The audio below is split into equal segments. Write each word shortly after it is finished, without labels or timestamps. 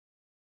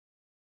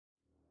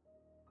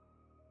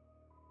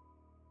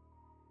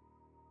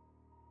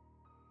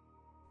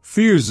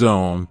Fear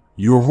Zone,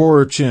 your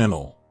horror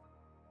channel.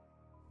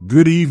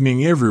 Good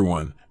evening,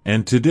 everyone,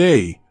 and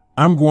today,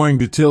 I'm going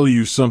to tell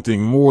you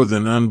something more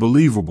than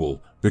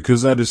unbelievable,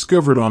 because I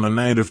discovered on a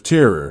night of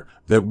terror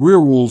that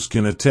werewolves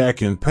can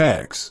attack in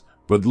packs,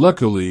 but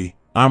luckily,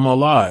 I'm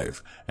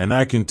alive, and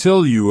I can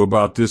tell you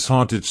about this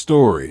haunted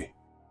story.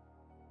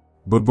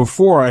 But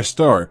before I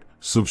start,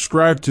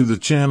 subscribe to the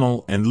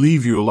channel and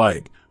leave your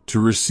like to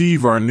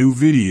receive our new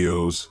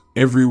videos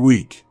every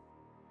week.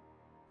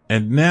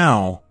 And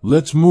now,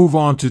 let's move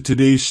on to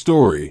today's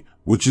story,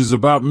 which is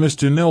about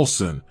Mr.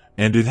 Nelson,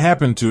 and it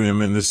happened to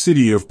him in the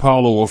city of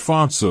Paulo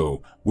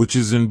Afonso, which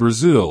is in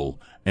Brazil,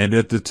 and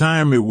at the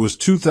time it was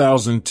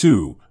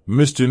 2002,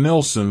 Mr.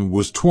 Nelson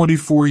was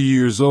 24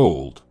 years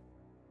old.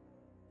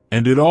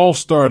 And it all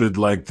started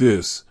like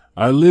this.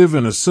 I live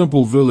in a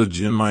simple village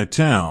in my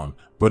town,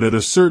 but at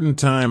a certain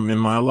time in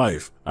my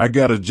life, I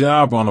got a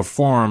job on a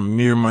farm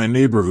near my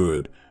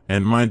neighborhood,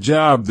 and my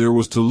job there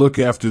was to look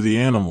after the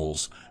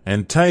animals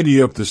and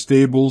tidy up the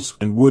stables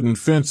and wooden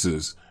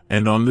fences,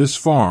 and on this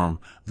farm,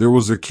 there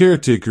was a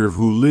caretaker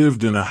who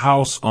lived in a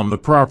house on the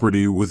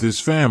property with his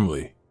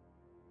family.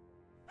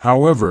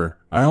 However,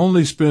 I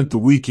only spent the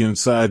week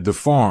inside the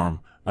farm.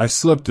 I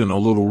slept in a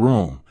little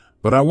room,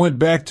 but I went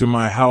back to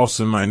my house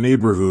in my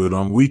neighborhood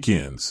on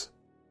weekends.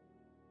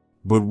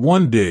 But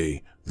one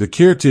day, the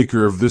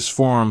caretaker of this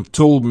farm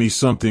told me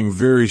something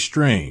very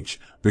strange,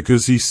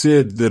 because he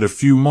said that a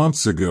few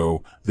months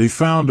ago, they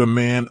found a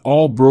man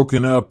all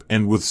broken up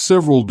and with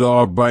several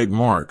dog bite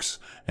marks,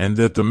 and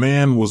that the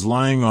man was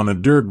lying on a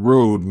dirt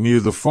road near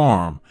the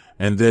farm,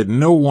 and that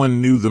no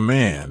one knew the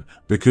man,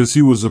 because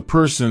he was a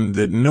person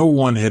that no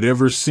one had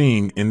ever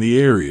seen in the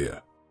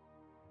area.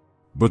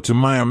 But to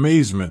my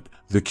amazement,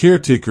 the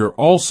caretaker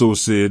also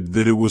said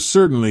that it was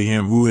certainly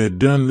him who had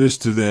done this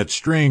to that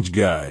strange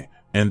guy,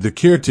 and the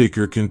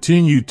caretaker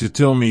continued to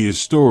tell me his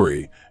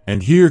story,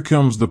 and here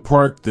comes the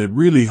part that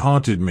really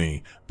haunted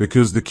me,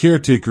 because the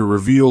caretaker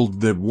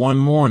revealed that one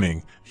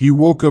morning, he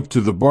woke up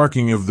to the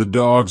barking of the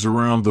dogs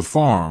around the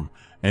farm,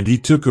 and he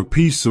took a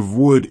piece of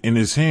wood in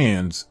his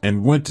hands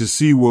and went to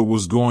see what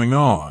was going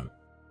on.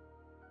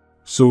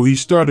 So he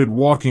started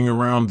walking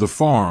around the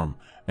farm,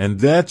 and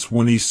that's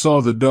when he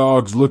saw the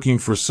dogs looking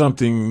for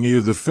something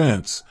near the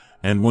fence,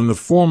 and when the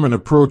foreman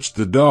approached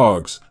the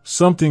dogs,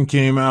 something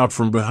came out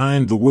from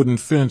behind the wooden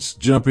fence,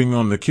 jumping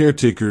on the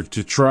caretaker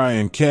to try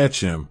and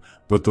catch him,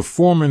 but the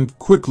foreman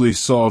quickly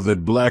saw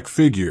that black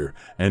figure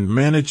and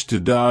managed to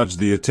dodge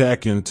the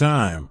attack in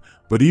time.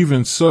 But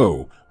even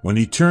so, when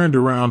he turned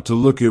around to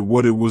look at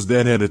what it was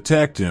that had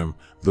attacked him,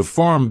 the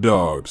farm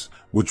dogs,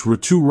 which were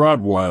two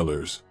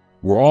Rottweilers,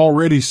 were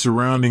already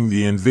surrounding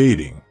the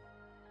invading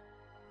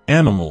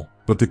animal.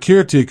 But the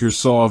caretaker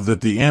saw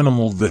that the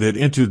animal that had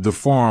entered the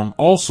farm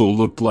also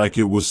looked like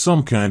it was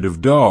some kind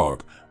of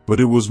dog, but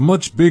it was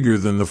much bigger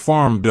than the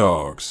farm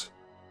dogs.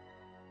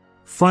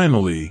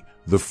 Finally,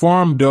 the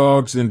farm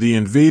dogs and the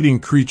invading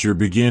creature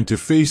began to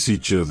face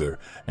each other,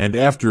 and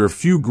after a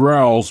few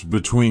growls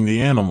between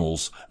the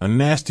animals, a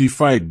nasty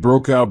fight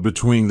broke out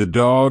between the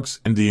dogs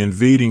and the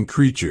invading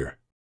creature.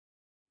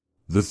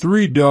 The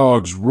three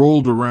dogs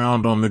rolled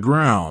around on the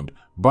ground,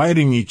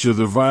 biting each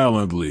other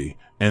violently,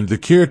 and the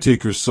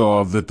caretaker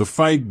saw that the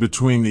fight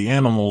between the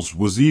animals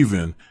was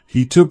even.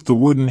 He took the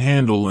wooden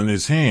handle in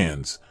his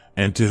hands,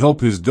 and to help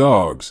his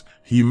dogs,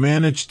 he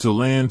managed to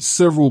land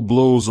several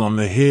blows on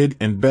the head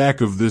and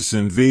back of this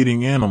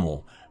invading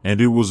animal, and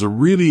it was a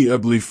really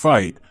ugly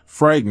fight,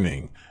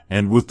 frightening,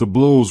 and with the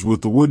blows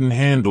with the wooden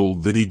handle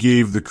that he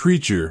gave the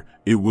creature,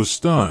 it was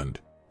stunned,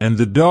 and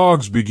the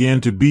dogs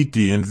began to beat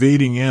the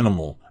invading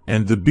animal,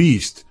 and the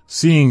beast,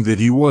 seeing that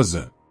he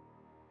wasn't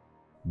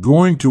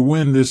going to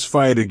win this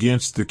fight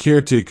against the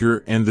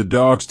caretaker and the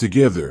dogs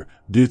together,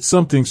 did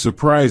something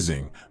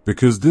surprising,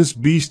 because this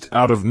beast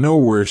out of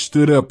nowhere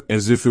stood up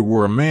as if it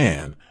were a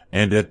man,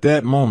 and at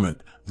that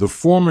moment, the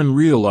foreman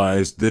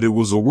realized that it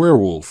was a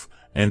werewolf,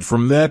 and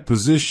from that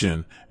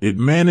position, it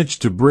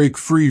managed to break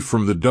free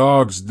from the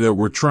dogs that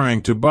were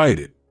trying to bite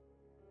it.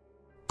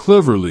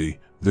 Cleverly,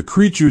 the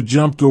creature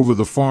jumped over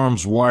the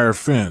farm's wire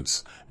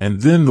fence,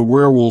 and then the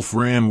werewolf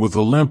ran with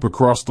a limp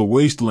across the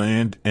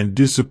wasteland and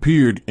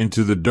disappeared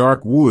into the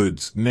dark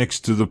woods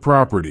next to the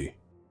property.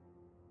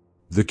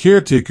 The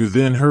caretaker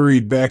then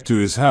hurried back to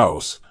his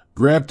house,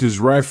 grabbed his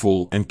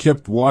rifle and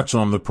kept watch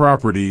on the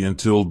property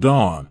until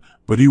dawn,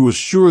 but he was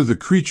sure the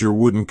creature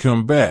wouldn't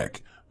come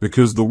back,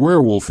 because the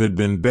werewolf had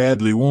been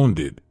badly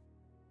wounded.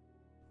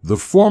 The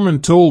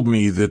foreman told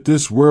me that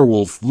this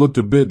werewolf looked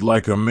a bit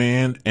like a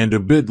man and a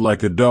bit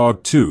like a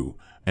dog too,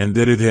 and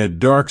that it had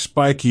dark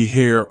spiky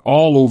hair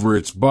all over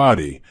its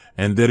body,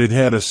 and that it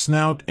had a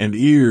snout and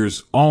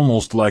ears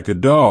almost like a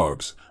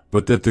dog's,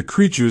 but that the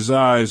creature's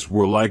eyes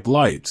were like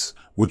lights,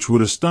 which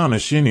would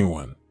astonish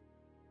anyone.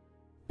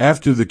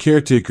 After the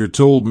caretaker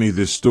told me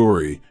this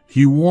story,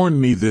 he warned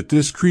me that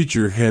this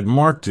creature had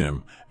marked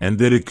him, and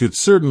that it could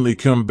certainly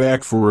come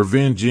back for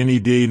revenge any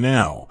day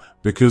now,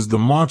 because the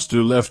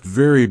monster left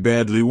very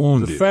badly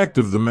wounded. The fact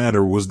of the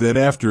matter was that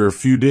after a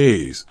few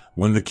days,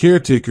 when the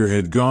caretaker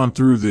had gone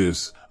through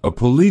this, a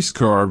police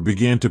car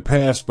began to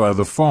pass by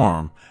the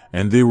farm,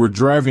 and they were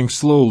driving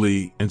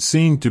slowly and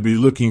seemed to be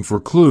looking for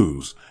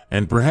clues,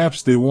 and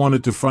perhaps they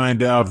wanted to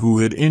find out who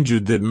had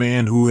injured that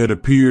man who had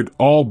appeared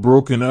all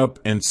broken up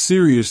and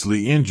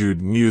seriously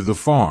injured near the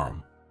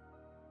farm.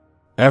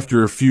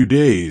 After a few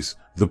days,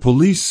 the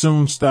police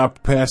soon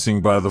stopped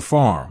passing by the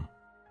farm.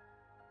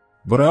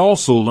 But I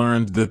also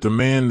learned that the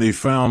man they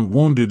found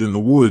wounded in the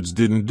woods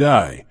didn't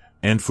die,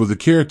 and for the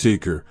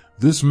caretaker,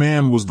 this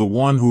man was the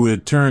one who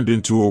had turned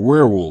into a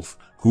werewolf,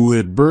 who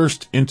had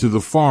burst into the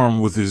farm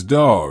with his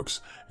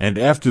dogs, and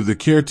after the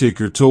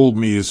caretaker told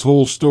me his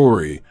whole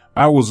story,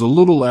 I was a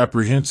little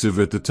apprehensive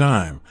at the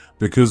time,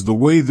 because the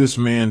way this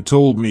man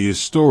told me his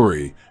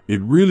story,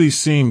 it really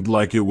seemed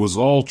like it was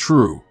all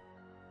true.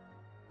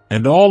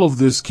 And all of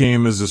this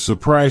came as a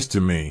surprise to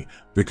me,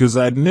 because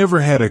I'd never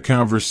had a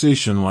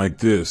conversation like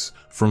this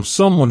from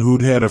someone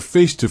who'd had a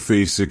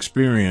face-to-face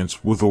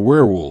experience with a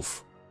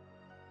werewolf.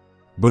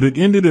 But it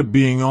ended up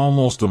being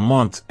almost a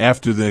month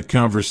after that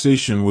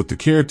conversation with the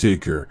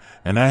caretaker,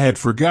 and I had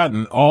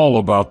forgotten all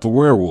about the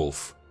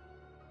werewolf.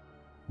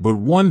 But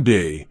one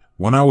day,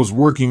 when I was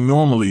working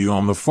normally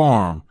on the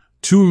farm,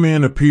 two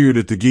men appeared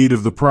at the gate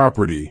of the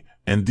property,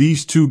 and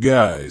these two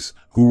guys,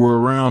 who were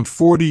around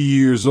 40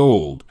 years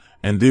old,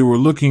 and they were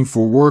looking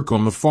for work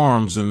on the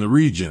farms in the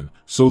region,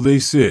 so they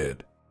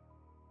said.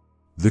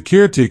 The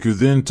caretaker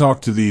then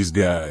talked to these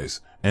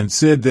guys, and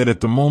said that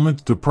at the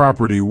moment the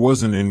property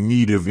wasn't in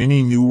need of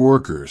any new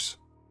workers.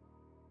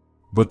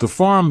 But the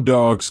farm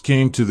dogs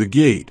came to the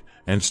gate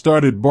and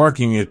started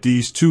barking at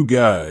these two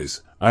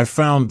guys. I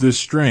found this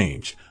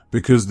strange,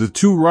 because the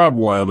two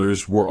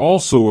Rottweilers were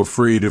also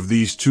afraid of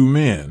these two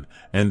men,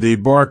 and they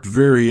barked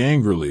very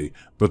angrily,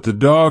 but the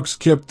dogs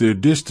kept their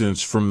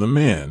distance from the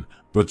men,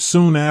 but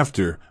soon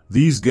after,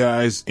 these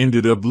guys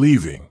ended up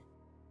leaving.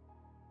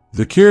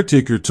 The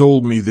caretaker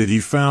told me that he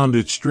found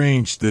it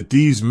strange that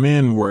these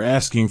men were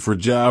asking for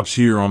jobs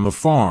here on the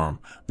farm,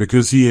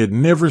 because he had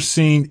never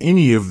seen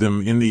any of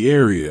them in the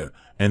area,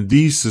 and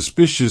these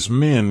suspicious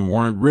men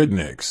weren't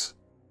rednecks.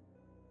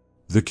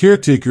 The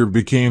caretaker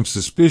became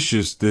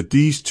suspicious that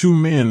these two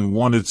men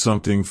wanted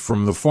something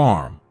from the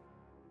farm.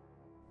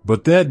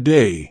 But that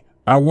day,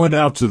 I went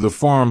out to the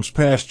farm's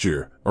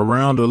pasture.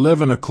 Around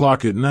 11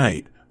 o'clock at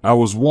night, I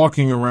was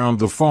walking around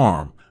the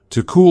farm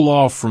to cool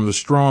off from the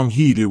strong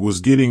heat it was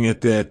getting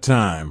at that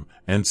time,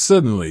 and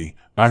suddenly,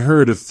 I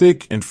heard a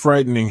thick and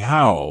frightening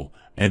howl,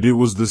 and it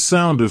was the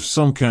sound of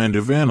some kind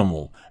of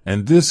animal,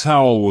 and this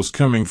howl was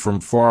coming from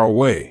far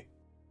away.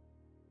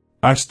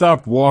 I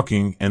stopped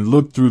walking and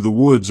looked through the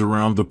woods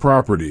around the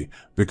property,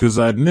 because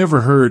I'd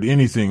never heard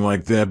anything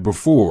like that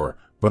before,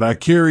 but I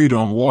carried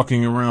on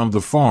walking around the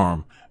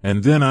farm,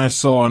 and then I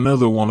saw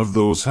another one of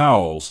those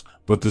howls,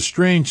 but the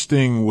strange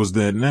thing was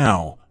that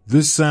now,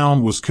 this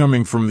sound was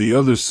coming from the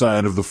other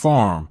side of the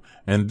farm,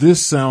 and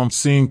this sound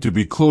seemed to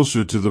be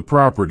closer to the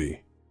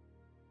property.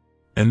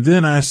 And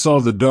then I saw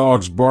the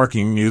dogs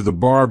barking near the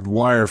barbed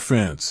wire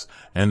fence,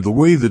 and the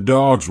way the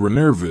dogs were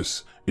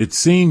nervous, it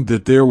seemed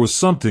that there was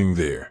something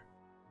there.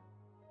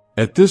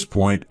 At this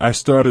point, I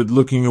started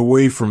looking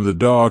away from the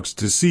dogs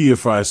to see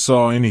if I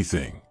saw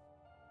anything.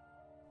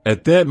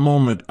 At that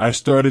moment, I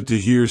started to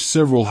hear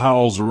several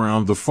howls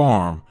around the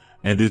farm,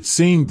 and it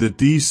seemed that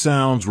these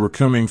sounds were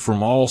coming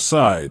from all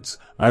sides.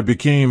 I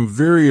became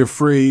very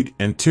afraid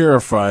and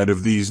terrified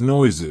of these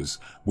noises,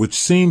 which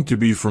seemed to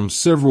be from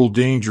several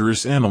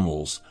dangerous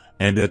animals,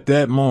 and at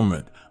that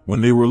moment,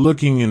 when they were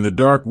looking in the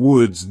dark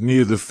woods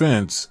near the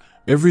fence,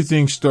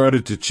 everything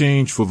started to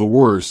change for the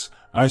worse.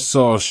 I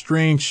saw a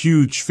strange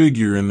huge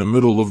figure in the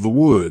middle of the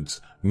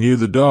woods, near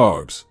the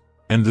dogs,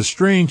 and the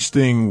strange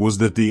thing was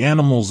that the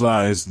animal's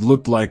eyes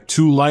looked like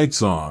two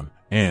lights on,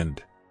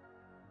 and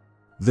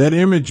that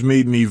image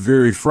made me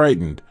very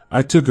frightened.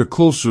 I took a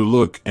closer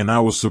look and I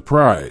was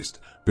surprised,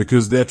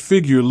 because that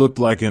figure looked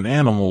like an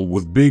animal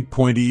with big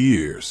pointy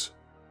ears.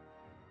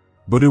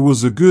 But it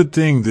was a good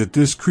thing that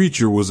this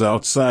creature was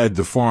outside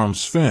the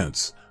farm's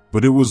fence,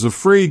 but it was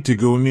afraid to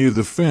go near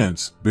the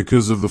fence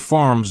because of the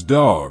farm's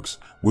dogs,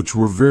 which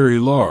were very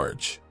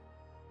large.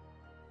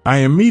 I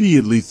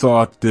immediately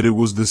thought that it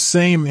was the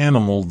same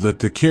animal that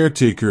the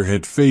caretaker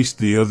had faced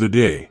the other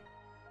day.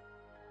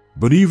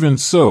 But even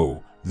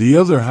so, the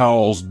other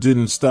howls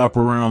didn't stop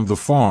around the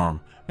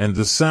farm, and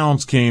the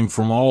sounds came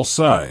from all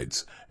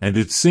sides, and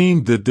it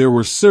seemed that there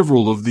were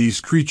several of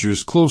these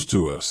creatures close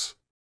to us.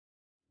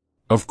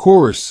 Of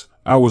course,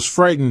 I was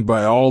frightened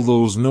by all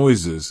those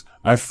noises.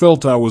 I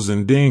felt I was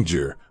in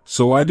danger,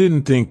 so I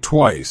didn't think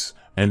twice,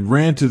 and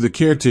ran to the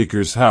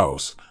caretaker's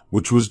house,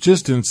 which was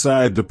just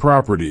inside the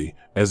property,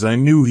 as I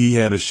knew he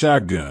had a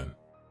shotgun.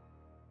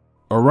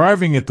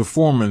 Arriving at the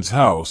foreman's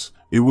house,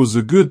 it was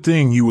a good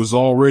thing he was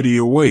already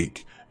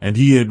awake, and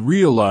he had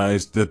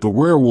realized that the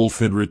werewolf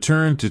had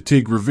returned to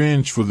take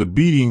revenge for the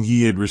beating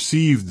he had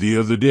received the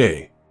other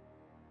day.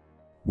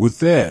 With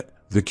that,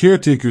 the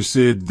caretaker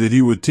said that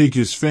he would take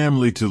his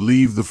family to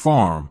leave the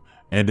farm,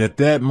 and at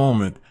that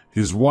moment,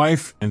 his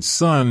wife and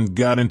son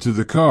got into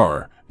the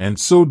car, and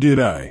so did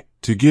I,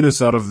 to get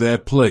us out of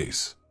that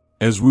place.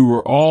 As we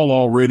were all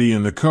already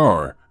in the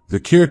car, the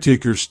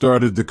caretaker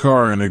started the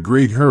car in a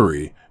great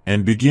hurry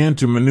and began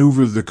to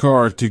maneuver the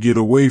car to get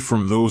away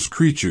from those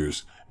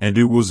creatures, and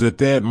it was at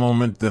that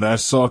moment that I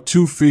saw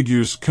two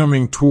figures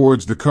coming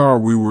towards the car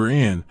we were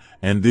in,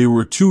 and they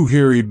were two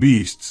hairy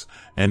beasts,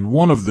 and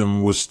one of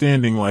them was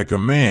standing like a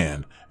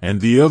man,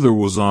 and the other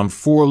was on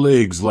four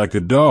legs like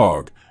a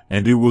dog,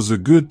 and it was a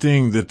good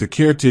thing that the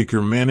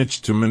caretaker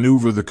managed to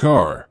maneuver the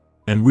car,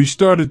 and we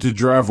started to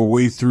drive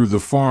away through the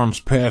farm's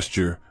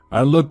pasture.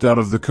 I looked out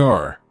of the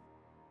car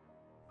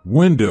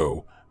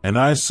window, and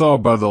I saw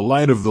by the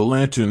light of the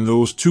lantern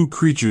those two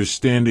creatures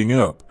standing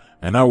up,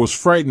 and I was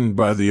frightened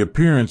by the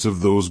appearance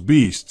of those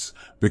beasts,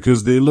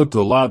 because they looked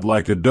a lot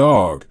like a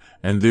dog,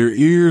 and their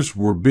ears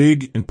were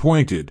big and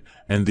pointed,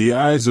 and the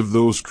eyes of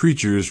those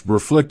creatures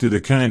reflected a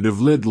kind of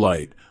lead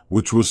light,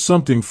 which was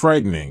something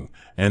frightening,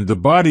 and the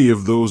body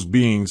of those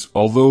beings,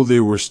 although they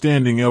were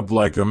standing up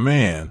like a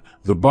man,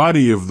 the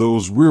body of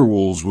those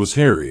werewolves was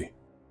hairy.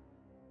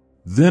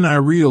 Then I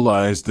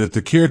realized that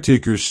the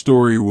caretaker's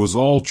story was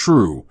all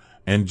true,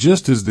 and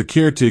just as the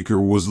caretaker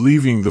was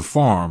leaving the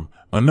farm,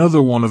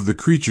 another one of the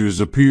creatures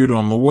appeared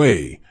on the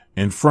way,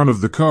 in front of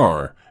the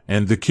car,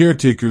 and the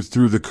caretaker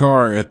threw the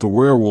car at the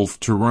werewolf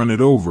to run it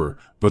over,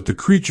 but the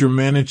creature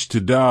managed to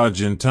dodge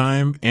in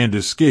time and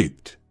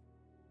escaped.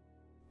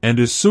 And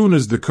as soon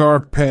as the car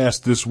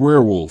passed this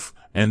werewolf,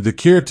 and the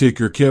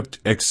caretaker kept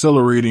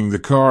accelerating the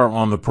car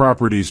on the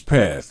property's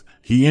path,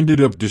 he ended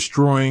up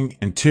destroying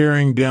and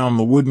tearing down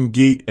the wooden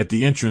gate at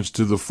the entrance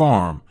to the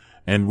farm,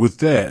 and with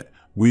that,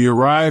 we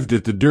arrived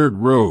at the dirt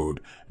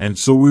road, and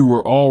so we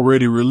were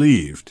already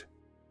relieved.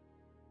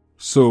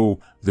 So,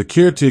 the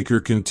caretaker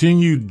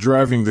continued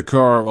driving the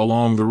car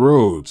along the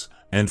roads,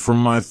 and from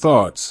my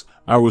thoughts,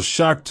 I was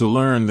shocked to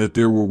learn that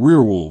there were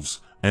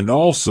werewolves, and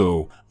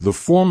also, the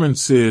foreman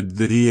said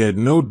that he had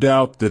no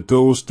doubt that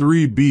those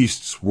three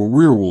beasts were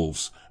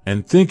werewolves,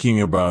 and thinking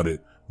about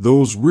it,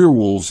 those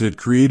werewolves had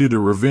created a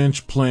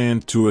revenge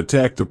plan to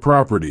attack the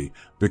property,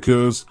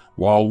 because,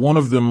 while one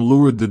of them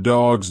lured the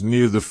dogs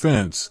near the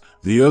fence,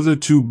 the other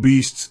two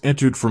beasts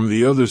entered from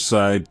the other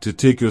side to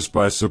take us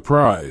by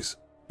surprise,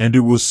 and it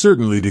was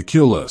certainly to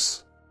kill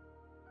us.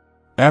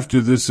 After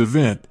this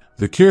event,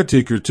 the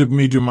caretaker took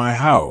me to my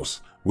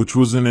house, which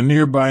was in a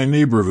nearby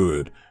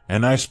neighborhood,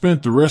 and I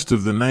spent the rest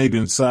of the night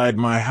inside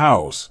my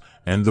house,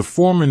 and the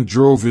foreman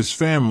drove his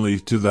family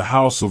to the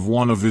house of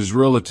one of his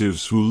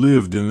relatives who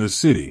lived in the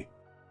city.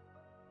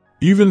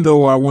 Even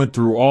though I went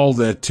through all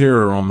that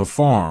terror on the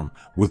farm,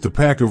 with the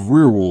pack of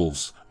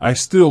werewolves, I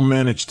still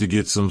managed to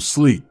get some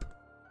sleep.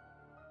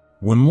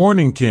 When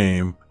morning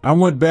came, I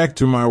went back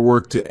to my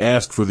work to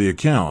ask for the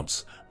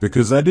accounts,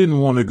 because I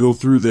didn't want to go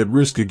through that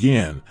risk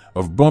again,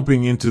 of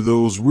bumping into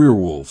those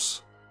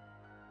werewolves.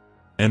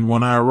 And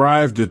when I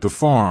arrived at the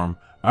farm,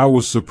 I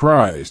was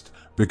surprised,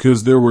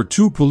 because there were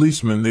two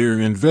policemen there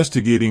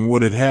investigating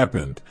what had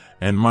happened,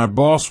 and my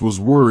boss was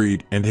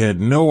worried and had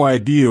no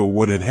idea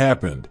what had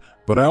happened,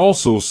 but I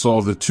also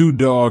saw the two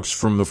dogs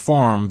from the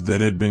farm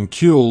that had been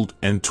killed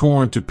and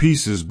torn to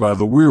pieces by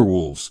the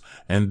werewolves,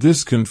 and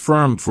this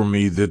confirmed for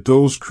me that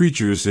those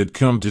creatures had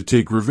come to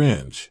take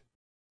revenge.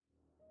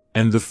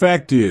 And the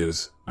fact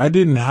is, I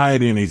didn't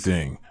hide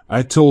anything.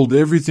 I told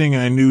everything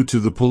I knew to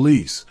the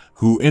police,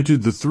 who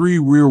entered the three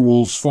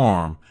werewolves'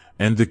 farm,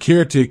 and the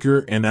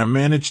caretaker, and I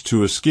managed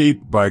to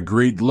escape by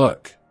great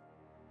luck.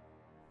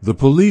 The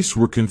police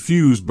were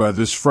confused by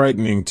this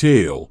frightening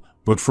tale,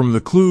 but from the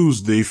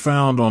clues they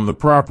found on the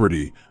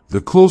property,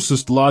 the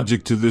closest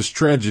logic to this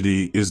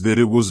tragedy is that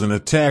it was an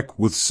attack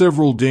with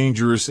several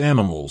dangerous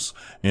animals,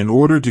 in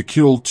order to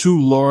kill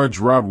two large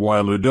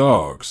Rottweiler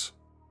dogs.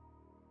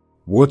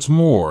 What's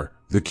more,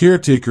 the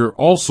caretaker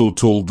also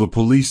told the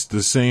police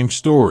the same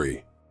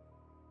story.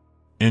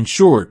 In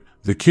short,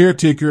 the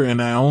caretaker and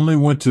I only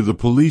went to the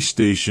police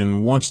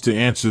station once to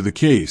answer the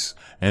case,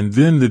 and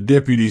then the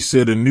deputy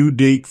set a new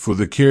date for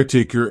the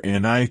caretaker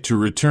and I to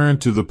return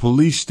to the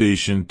police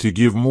station to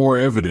give more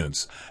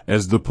evidence,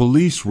 as the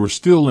police were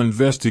still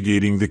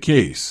investigating the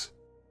case.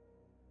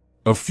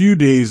 A few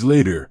days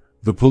later,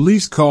 the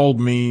police called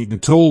me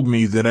and told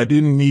me that I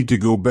didn't need to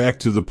go back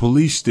to the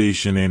police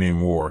station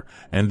anymore,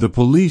 and the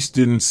police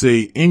didn't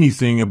say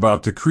anything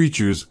about the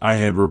creatures I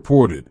had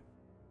reported.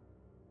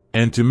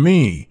 And to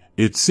me,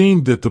 it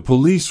seemed that the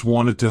police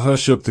wanted to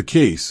hush up the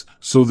case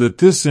so that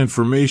this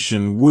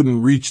information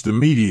wouldn't reach the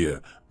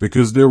media,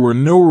 because there were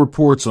no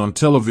reports on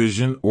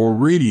television or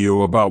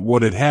radio about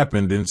what had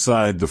happened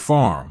inside the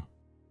farm.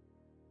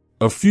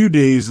 A few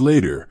days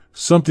later,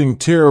 something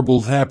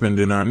terrible happened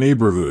in our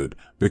neighborhood,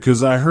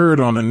 because I heard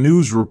on a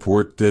news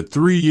report that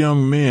 3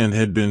 young men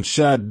had been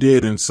shot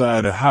dead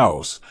inside a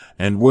house,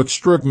 and what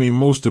struck me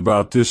most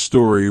about this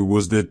story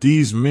was that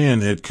these men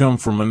had come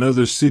from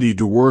another city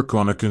to work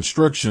on a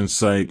construction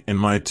site in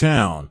my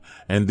town,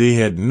 and they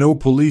had no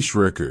police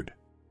record.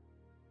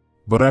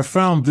 But I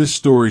found this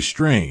story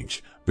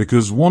strange,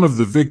 because one of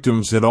the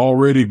victims had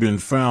already been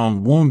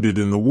found wounded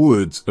in the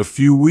woods a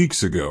few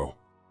weeks ago.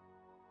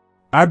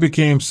 I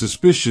became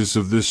suspicious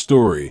of this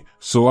story,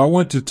 so I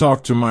went to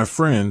talk to my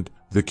friend,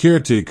 the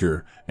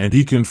caretaker, and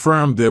he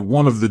confirmed that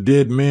one of the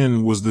dead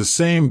men was the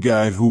same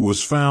guy who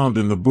was found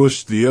in the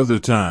bush the other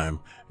time,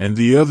 and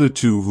the other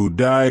two who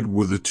died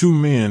were the two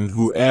men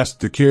who asked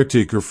the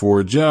caretaker for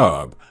a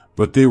job,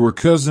 but they were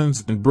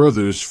cousins and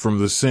brothers from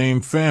the same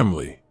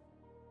family.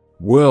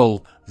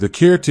 Well, the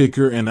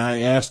caretaker and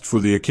I asked for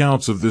the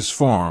accounts of this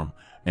farm,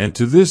 and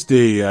to this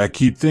day I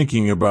keep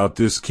thinking about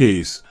this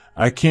case.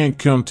 I can't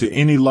come to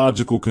any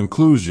logical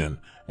conclusion,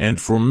 and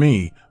for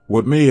me,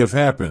 what may have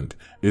happened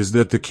is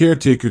that the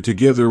caretaker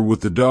together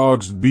with the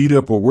dogs beat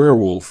up a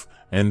werewolf,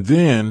 and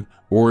then,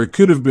 or it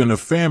could have been a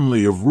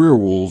family of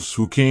werewolves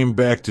who came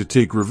back to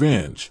take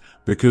revenge,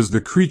 because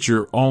the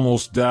creature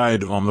almost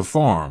died on the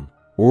farm.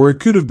 Or it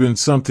could have been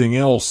something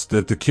else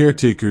that the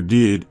caretaker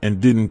did and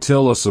didn't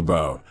tell us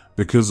about,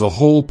 because a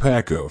whole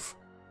pack of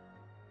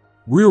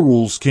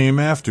werewolves came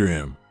after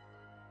him.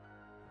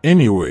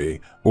 Anyway,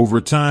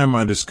 over time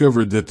I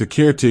discovered that the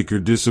caretaker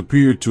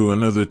disappeared to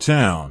another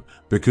town,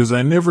 because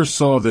I never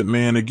saw that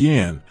man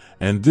again,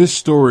 and this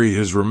story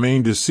has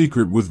remained a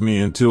secret with me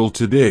until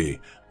today,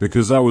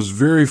 because I was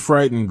very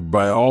frightened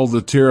by all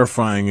the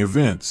terrifying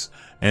events,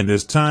 and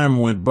as time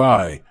went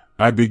by,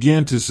 I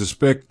began to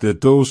suspect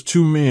that those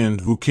two men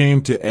who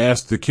came to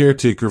ask the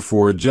caretaker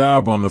for a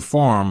job on the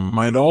farm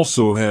might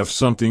also have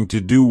something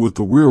to do with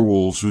the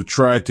werewolves who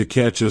tried to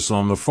catch us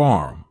on the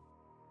farm.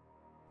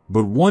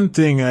 But one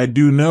thing I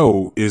do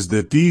know is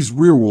that these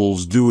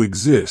werewolves do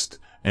exist,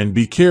 and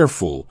be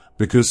careful,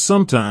 because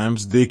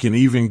sometimes they can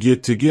even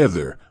get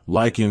together,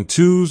 like in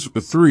 2s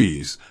or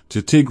 3s,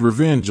 to take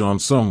revenge on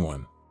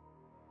someone.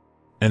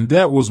 And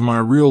that was my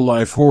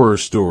real-life horror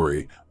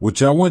story,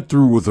 which I went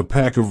through with a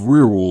pack of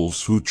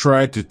werewolves who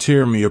tried to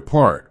tear me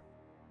apart.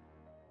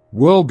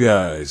 Well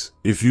guys,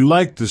 if you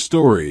liked the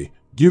story,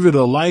 give it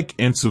a like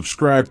and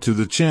subscribe to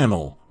the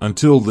channel.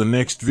 Until the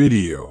next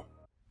video.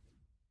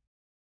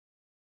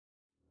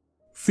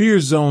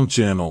 Fear Zone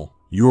Channel,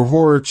 your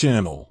horror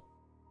channel.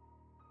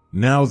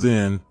 Now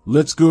then,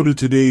 let's go to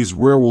today's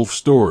werewolf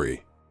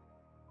story.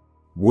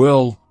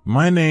 Well,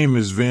 my name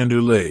is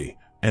Vanderlei,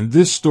 and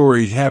this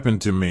story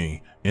happened to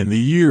me in the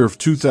year of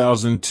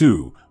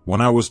 2002,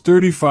 when I was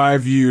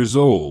 35 years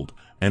old,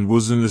 and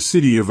was in the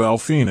city of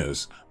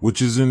Alfenas,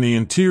 which is in the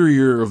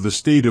interior of the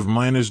state of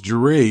Minas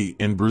Gerais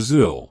in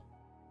Brazil.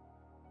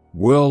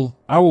 Well,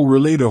 I will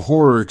relate a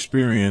horror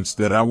experience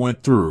that I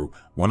went through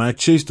when I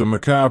chased a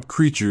macabre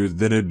creature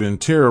that had been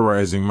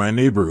terrorizing my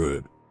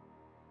neighborhood.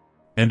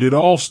 And it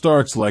all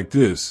starts like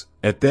this.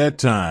 At that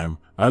time,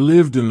 I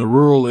lived in the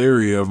rural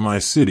area of my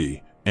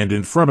city, and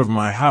in front of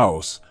my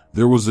house,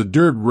 there was a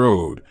dirt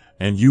road,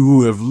 and you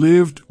who have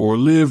lived or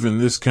live in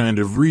this kind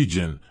of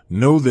region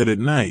know that at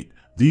night,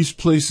 these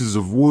places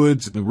of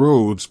woods and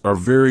roads are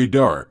very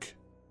dark.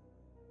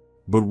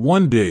 But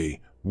one day,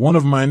 one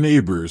of my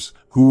neighbors,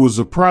 who was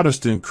a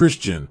Protestant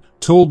Christian,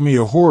 told me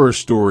a horror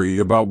story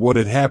about what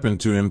had happened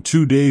to him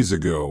 2 days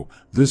ago.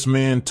 This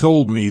man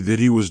told me that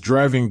he was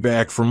driving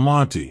back from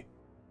Monte.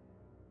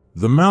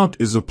 The Mount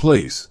is a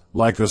place,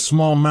 like a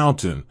small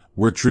mountain,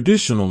 where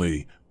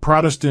traditionally,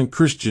 Protestant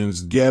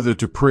Christians gather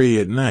to pray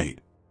at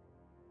night.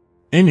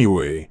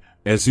 Anyway,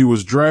 as he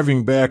was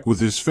driving back with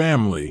his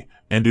family,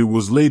 and it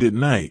was late at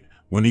night,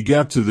 when he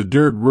got to the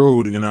dirt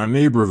road in our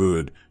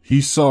neighborhood,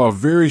 he saw a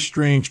very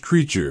strange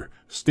creature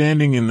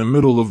standing in the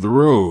middle of the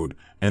road,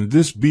 and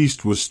this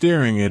beast was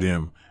staring at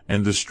him,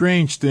 and the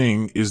strange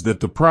thing is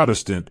that the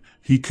Protestant,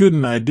 he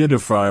couldn't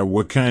identify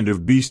what kind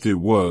of beast it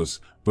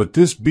was, but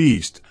this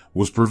beast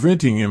was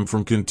preventing him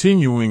from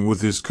continuing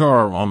with his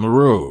car on the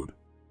road.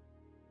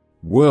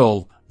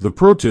 Well, the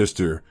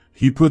protester,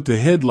 he put the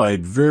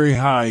headlight very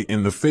high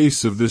in the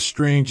face of this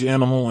strange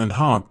animal and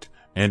honked,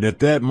 and at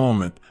that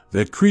moment,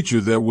 that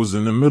creature that was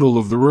in the middle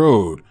of the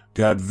road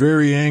got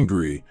very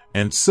angry,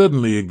 and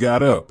suddenly it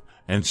got up,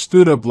 and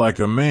stood up like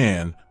a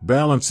man,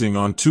 balancing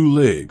on 2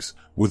 legs.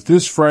 With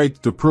this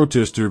fright, the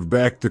protester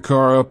backed the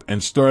car up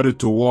and started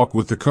to walk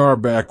with the car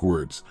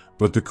backwards,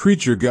 but the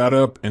creature got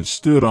up and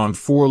stood on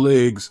 4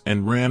 legs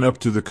and ran up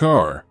to the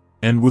car,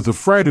 and with the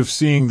fright of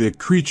seeing that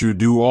creature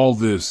do all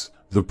this,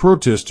 the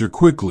protester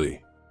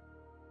quickly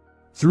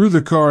threw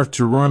the car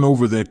to run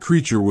over that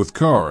creature with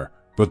car,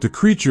 but the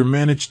creature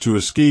managed to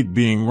escape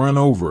being run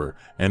over,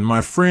 and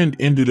my friend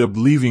ended up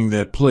leaving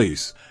that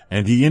place,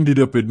 and he ended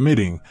up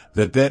admitting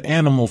that that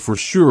animal for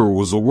sure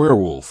was a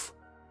werewolf.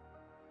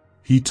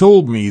 He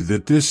told me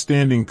that this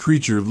standing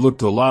creature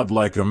looked a lot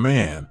like a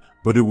man,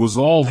 but it was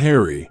all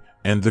hairy,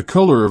 and the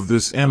color of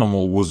this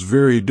animal was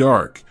very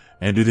dark,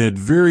 and it had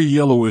very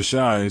yellowish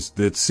eyes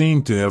that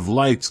seemed to have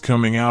lights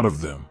coming out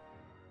of them.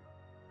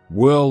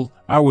 Well,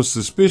 I was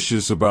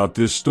suspicious about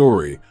this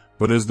story,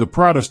 but as the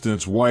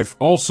Protestant's wife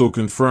also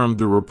confirmed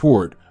the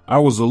report, I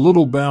was a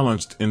little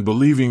balanced in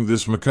believing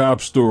this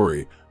macabre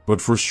story, but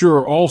for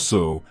sure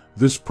also,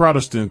 this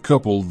Protestant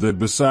couple that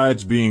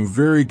besides being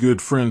very good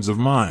friends of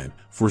mine,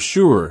 for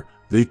sure,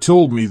 they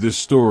told me this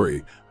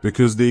story,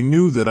 because they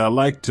knew that I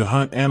liked to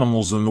hunt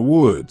animals in the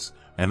woods,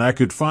 and I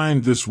could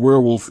find this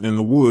werewolf in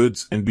the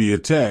woods and be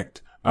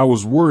attacked. I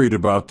was worried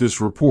about this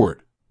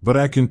report, but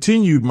I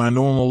continued my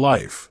normal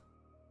life.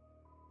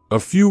 A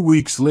few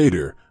weeks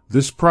later,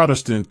 this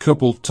Protestant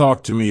couple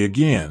talked to me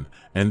again,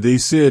 and they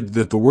said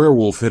that the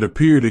werewolf had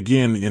appeared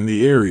again in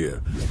the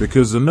area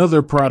because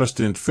another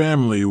Protestant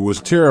family was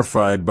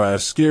terrified by a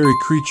scary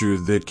creature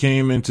that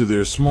came into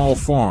their small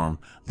farm.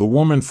 The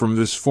woman from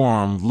this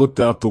farm looked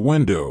out the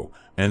window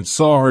and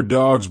saw her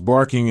dogs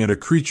barking at a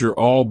creature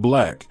all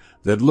black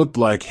that looked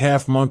like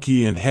half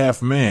monkey and half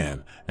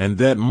man, and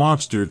that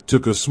monster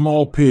took a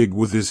small pig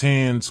with his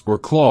hands or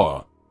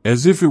claw,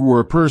 as if it were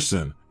a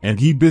person, and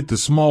he bit the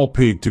small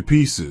pig to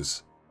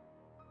pieces.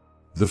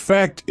 The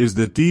fact is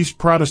that these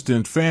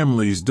Protestant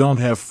families don't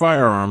have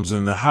firearms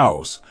in the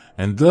house,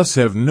 and thus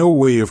have no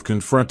way of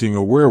confronting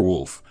a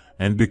werewolf,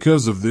 and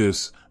because of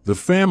this, the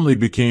family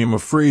became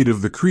afraid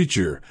of the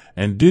creature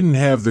and didn't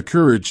have the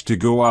courage to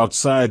go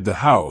outside the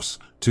house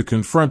to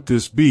confront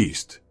this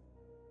beast.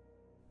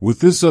 With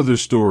this other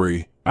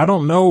story, I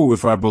don't know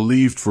if I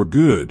believed for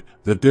good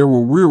that there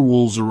were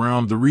werewolves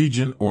around the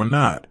region or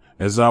not,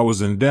 as I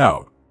was in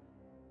doubt.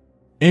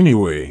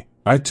 Anyway,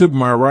 I took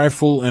my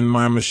rifle and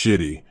my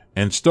machete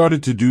and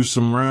started to do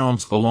some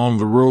rounds along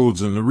the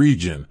roads in the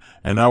region,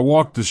 and I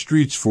walked the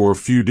streets for a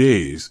few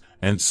days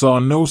and saw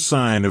no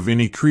sign of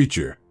any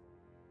creature.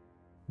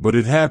 But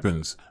it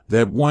happens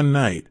that one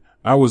night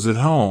I was at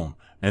home,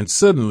 and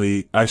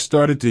suddenly I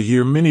started to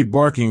hear many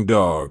barking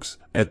dogs.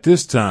 At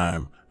this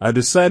time, I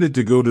decided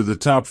to go to the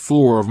top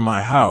floor of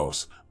my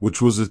house,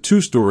 which was a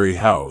 2-story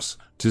house,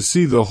 to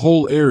see the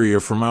whole area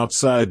from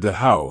outside the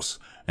house,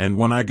 and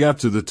when I got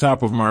to the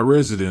top of my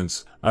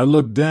residence, I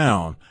looked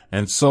down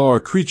and saw a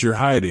creature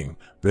hiding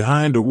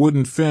behind a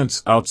wooden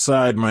fence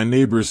outside my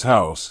neighbor's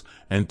house,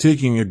 and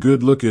taking a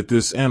good look at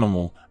this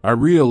animal, I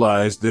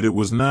realized that it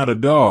was not a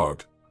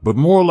dog, but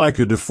more like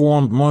a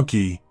deformed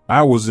monkey.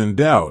 I was in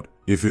doubt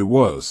if it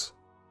was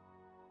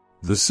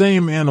the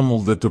same animal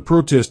that the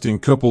protesting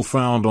couple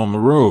found on the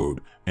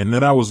road, and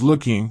that I was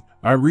looking.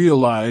 I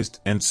realized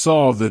and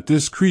saw that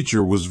this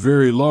creature was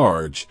very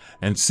large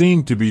and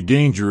seemed to be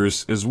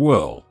dangerous as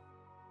well.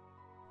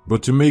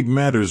 But to make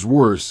matters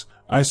worse,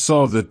 I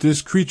saw that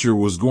this creature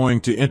was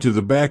going to enter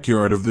the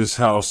backyard of this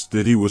house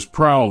that he was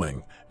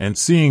prowling, and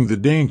seeing the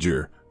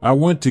danger, I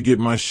went to get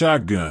my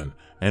shotgun,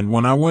 and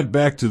when I went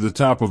back to the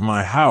top of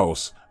my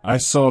house, I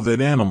saw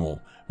that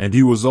animal, and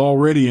he was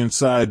already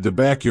inside the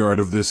backyard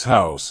of this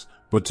house.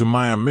 But to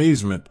my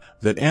amazement,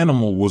 that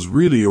animal was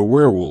really a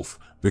werewolf,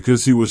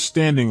 because he was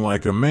standing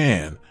like a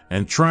man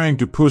and trying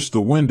to push the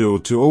window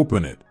to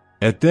open it.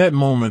 At that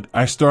moment,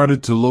 I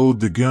started to load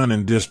the gun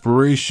in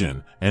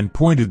desperation and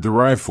pointed the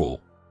rifle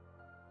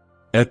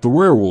at the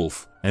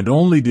werewolf, and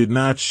only did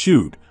not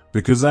shoot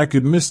because I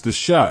could miss the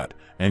shot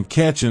and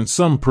catch in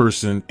some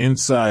person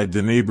inside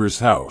the neighbor's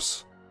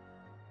house.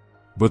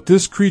 But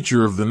this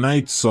creature of the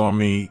night saw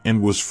me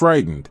and was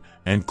frightened,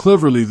 and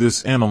cleverly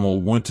this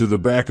animal went to the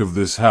back of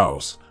this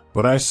house,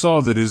 but I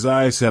saw that his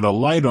eyes had a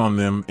light on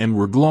them and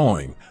were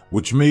glowing,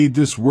 which made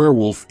this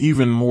werewolf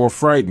even more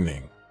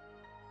frightening.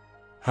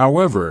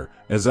 However,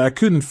 as I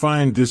couldn't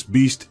find this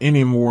beast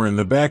anymore in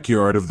the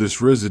backyard of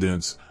this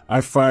residence,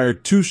 I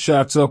fired 2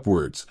 shots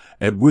upwards,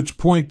 at which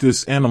point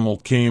this animal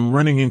came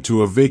running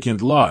into a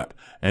vacant lot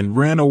and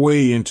ran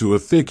away into a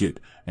thicket,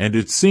 and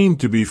it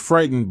seemed to be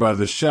frightened by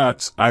the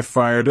shots I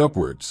fired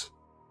upwards.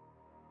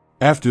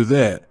 After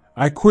that,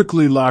 I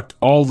quickly locked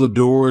all the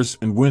doors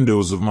and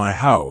windows of my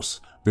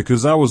house,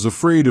 because I was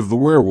afraid of the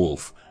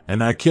werewolf,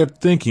 and I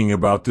kept thinking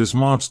about this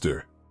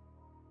monster.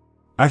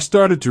 I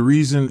started to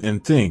reason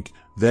and think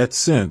that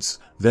since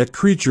that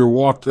creature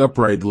walked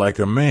upright like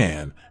a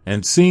man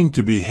and seemed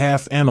to be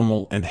half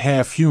animal and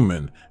half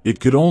human,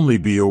 it could only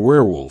be a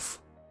werewolf.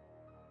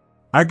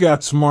 I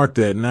got smart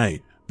that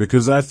night,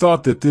 because I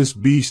thought that this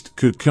beast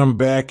could come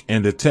back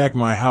and attack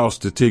my house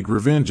to take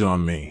revenge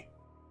on me.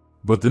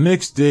 But the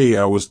next day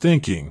I was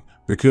thinking,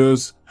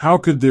 because how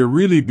could there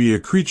really be a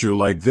creature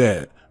like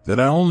that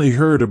I only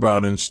heard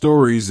about in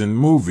stories and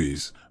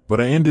movies,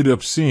 but I ended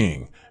up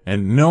seeing,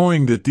 and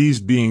knowing that these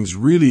beings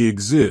really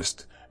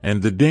exist,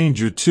 and the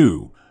danger,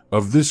 too,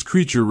 of this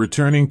creature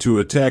returning to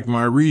attack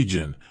my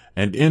region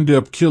and end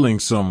up killing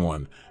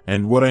someone.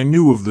 And what I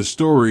knew of the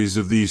stories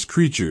of these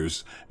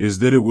creatures is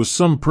that it was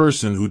some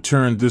person who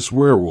turned this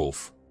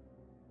werewolf.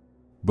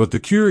 But the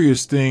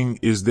curious thing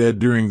is that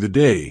during the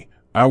day,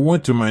 I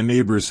went to my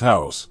neighbor's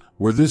house,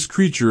 where this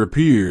creature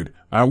appeared.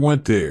 I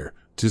went there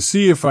to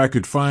see if I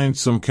could find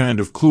some kind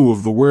of clue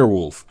of the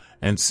werewolf,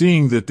 and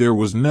seeing that there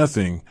was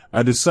nothing,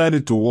 I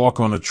decided to walk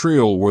on a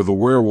trail where the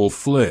werewolf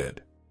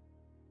fled.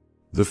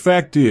 The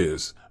fact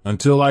is,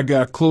 until I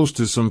got close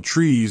to some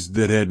trees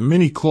that had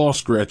many claw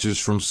scratches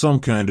from some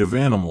kind of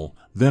animal,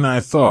 then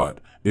I thought,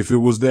 if it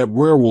was that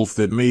werewolf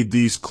that made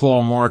these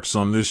claw marks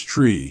on this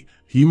tree,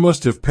 he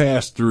must have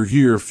passed through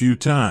here a few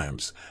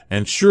times,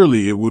 and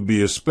surely it would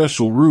be a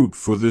special route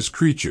for this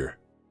creature.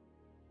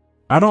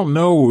 I don't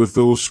know if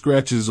those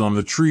scratches on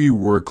the tree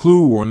were a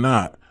clue or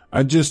not.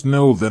 I just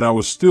know that I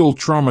was still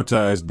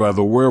traumatized by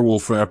the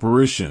werewolf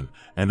apparition,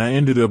 and I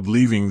ended up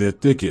leaving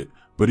that thicket.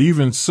 But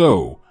even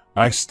so,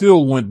 I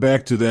still went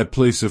back to that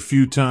place a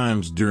few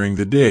times during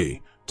the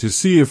day to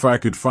see if I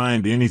could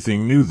find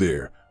anything new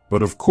there.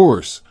 but of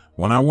course,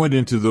 when I went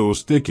into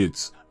those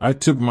thickets, I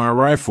took my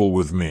rifle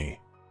with me.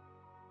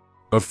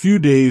 A few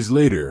days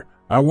later,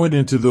 I went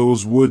into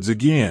those woods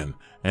again,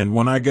 and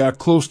when I got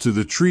close to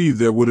the tree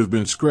that would have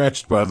been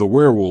scratched by the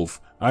werewolf,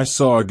 I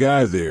saw a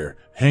guy there,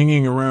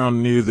 hanging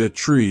around near that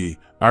tree.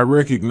 I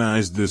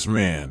recognized this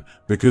man,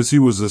 because he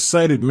was a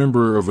sighted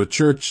member of a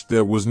church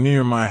that was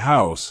near my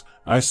house.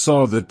 I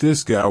saw that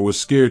this guy was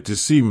scared to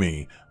see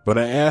me, but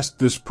I asked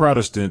this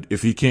Protestant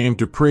if he came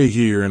to pray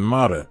here in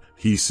Mata.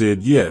 He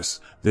said yes,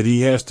 that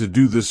he has to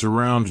do this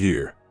around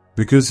here,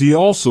 because he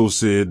also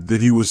said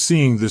that he was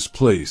seeing this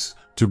place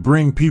to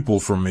bring people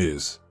from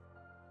his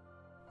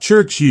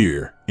church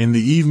here in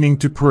the evening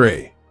to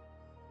pray.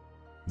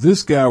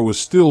 This guy was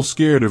still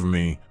scared of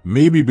me,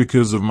 maybe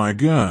because of my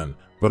gun,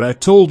 but I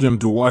told him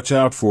to watch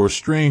out for a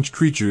strange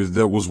creature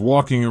that was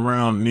walking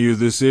around near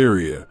this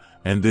area,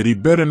 and that he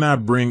better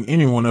not bring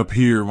anyone up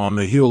here on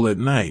the hill at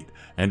night.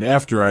 And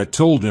after I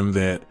told him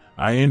that,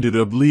 I ended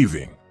up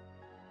leaving.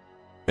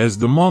 As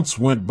the months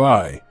went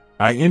by,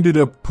 I ended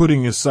up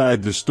putting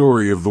aside the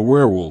story of the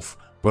werewolf,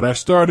 but I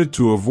started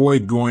to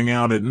avoid going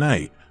out at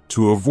night,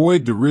 to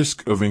avoid the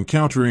risk of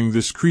encountering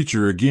this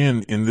creature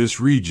again in this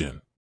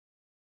region.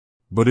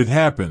 But it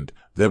happened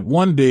that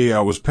one day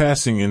I was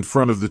passing in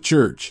front of the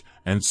church,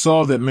 and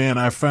saw that man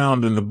I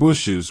found in the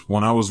bushes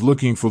when I was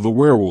looking for the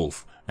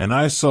werewolf, and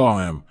I saw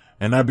him,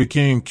 and I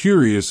became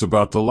curious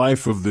about the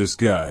life of this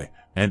guy,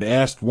 and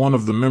asked one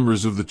of the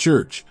members of the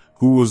church,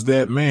 who was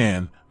that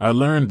man. I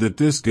learned that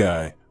this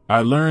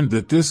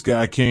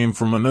guy came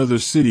from another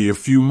city a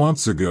few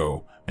months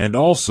ago, and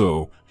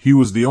also, he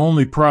was the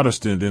only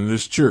Protestant in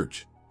this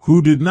church,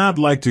 who did not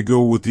like to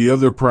go with the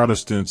other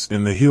Protestants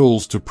in the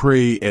hills to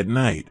pray at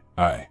night.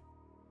 I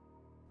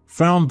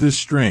found this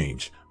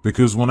strange,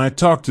 because when I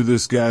talked to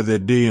this guy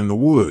that day in the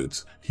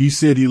woods, he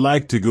said he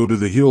liked to go to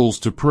the hills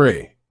to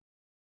pray.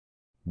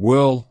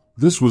 Well,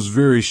 this was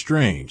very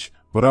strange,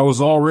 but I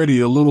was already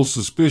a little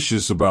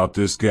suspicious about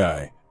this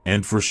guy,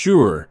 and for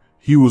sure,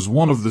 he was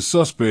one of the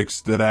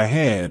suspects that I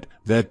had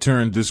that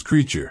turned this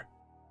creature.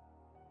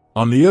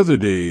 On the other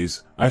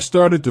days, I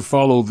started to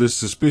follow this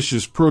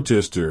suspicious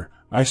protester.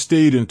 I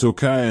stayed in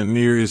Tokaya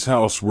near his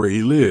house where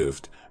he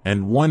lived,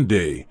 and one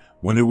day,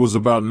 when it was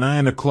about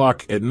 9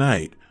 o'clock at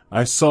night,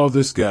 I saw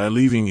this guy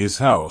leaving his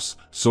house,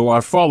 so I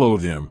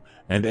followed him,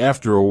 and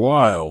after a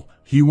while,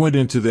 he went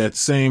into that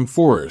same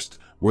forest,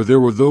 where there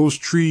were those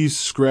trees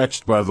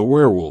scratched by the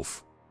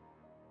werewolf.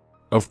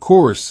 Of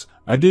course,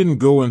 I didn't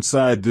go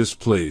inside this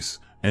place,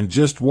 and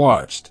just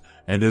watched,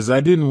 and as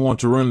I didn't want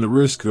to run the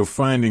risk of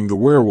finding the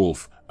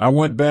werewolf, I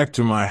went back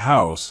to my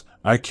house.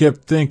 I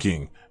kept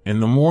thinking, in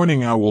the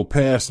morning I will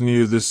pass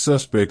near this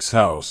suspect's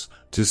house,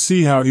 to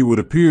see how he would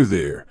appear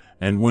there,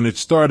 and when it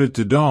started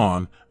to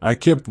dawn, I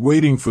kept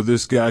waiting for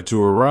this guy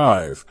to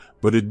arrive,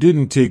 but it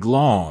didn't take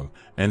long,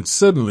 and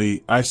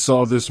suddenly I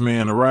saw this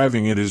man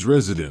arriving at his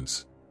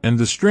residence. And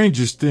the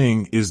strangest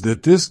thing is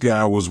that this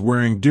guy was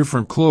wearing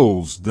different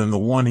clothes than the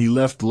one he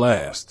left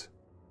last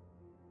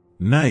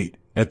night,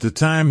 at the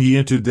time he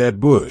entered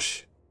that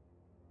bush.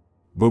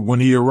 But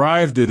when he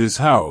arrived at his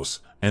house,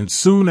 and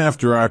soon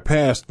after I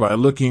passed by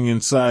looking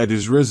inside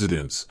his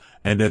residence,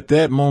 and at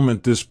that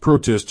moment this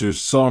protester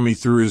saw me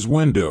through his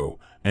window,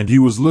 and he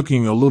was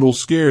looking a little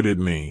scared at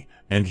me,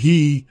 and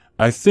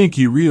I think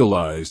he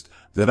realized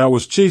that I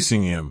was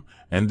chasing him,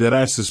 and that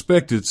I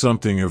suspected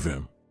something of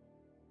him.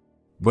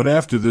 But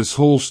after this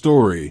whole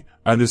story,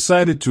 I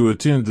decided to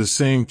attend the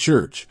same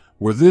church,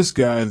 where this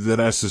guy that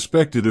I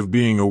suspected of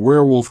being a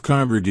werewolf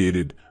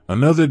congregated.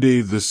 Another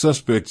day the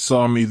suspect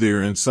saw me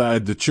there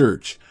inside the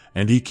church,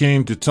 and he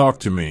came to talk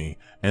to me,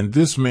 and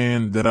this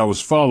man that I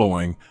was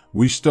following,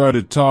 we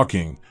started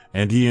talking,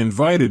 and he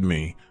invited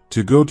me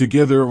to go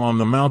together on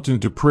the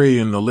mountain to pray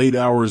in the late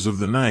hours of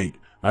the night.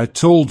 I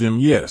told him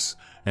yes,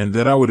 and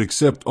that I would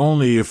accept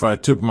only if I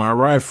took my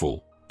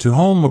rifle. To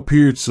whom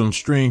appeared some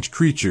strange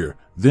creature.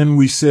 Then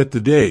we set the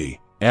day.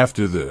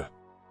 After the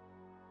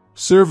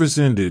service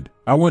ended,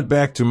 I went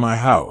back to my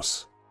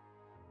house.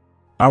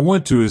 I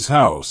went to his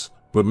house,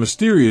 but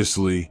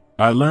mysteriously,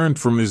 I learned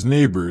from his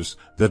neighbors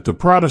that the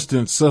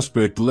Protestant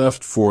suspect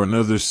left for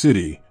another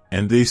city,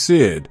 and they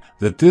said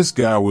that this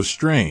guy was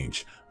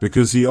strange,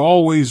 because he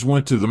always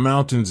went to the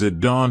mountains at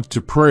dawn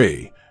to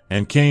pray,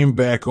 and came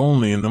back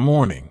only in the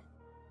morning.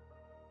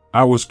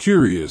 I was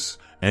curious,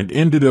 and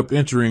ended up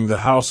entering the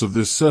house of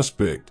this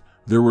suspect.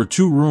 There were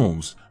 2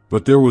 rooms,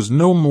 but there was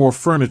no more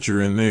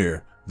furniture in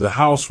there. The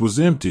house was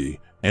empty,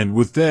 and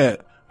with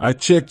that, I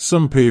checked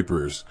some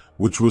papers,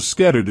 which was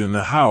scattered in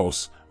the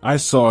house. I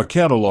saw a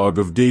catalog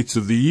of dates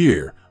of the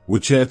year,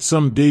 which had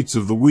some dates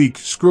of the week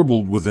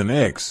scribbled with an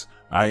X.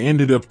 I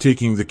ended up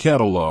taking the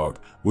catalog,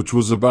 which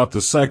was about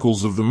the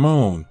cycles of the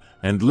moon,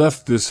 and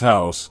left this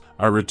house.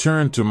 I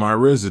returned to my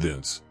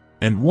residence,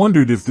 and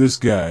wondered if this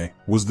guy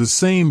was the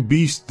same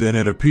beast that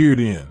had appeared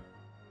in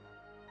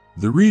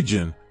the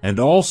region, and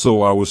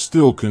also I was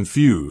still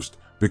confused,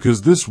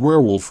 because this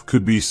werewolf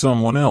could be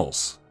someone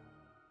else.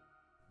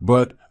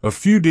 But a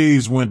few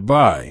days went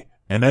by,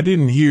 and I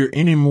didn't hear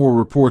any more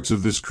reports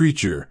of this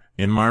creature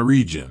in my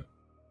region.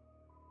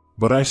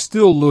 but I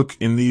still look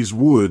in these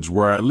woods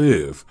where I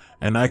live,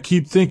 and I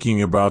keep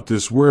thinking about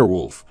this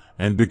werewolf,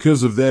 and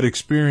because of that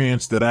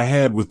experience that I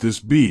had with this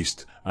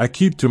beast, I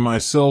keep to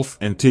myself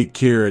and take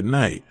care at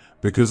night,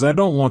 because I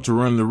don't want to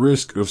run the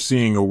risk of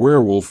seeing a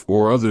werewolf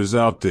or others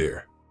out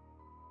there.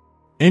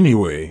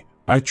 Anyway,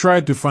 I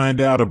tried to find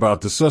out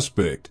about the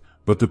suspect,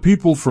 but the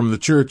people from the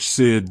church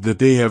said that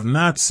they have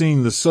not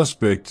seen the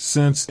suspect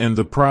since, and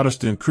the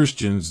Protestant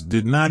Christians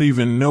did not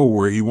even know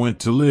where he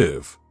went to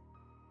live.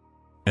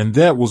 And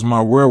that was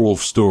my werewolf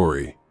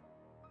story.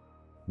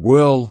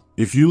 Well,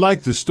 if you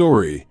like the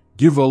story,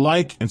 give a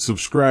like and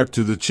subscribe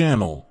to the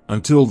channel.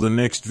 Until the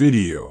next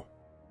video.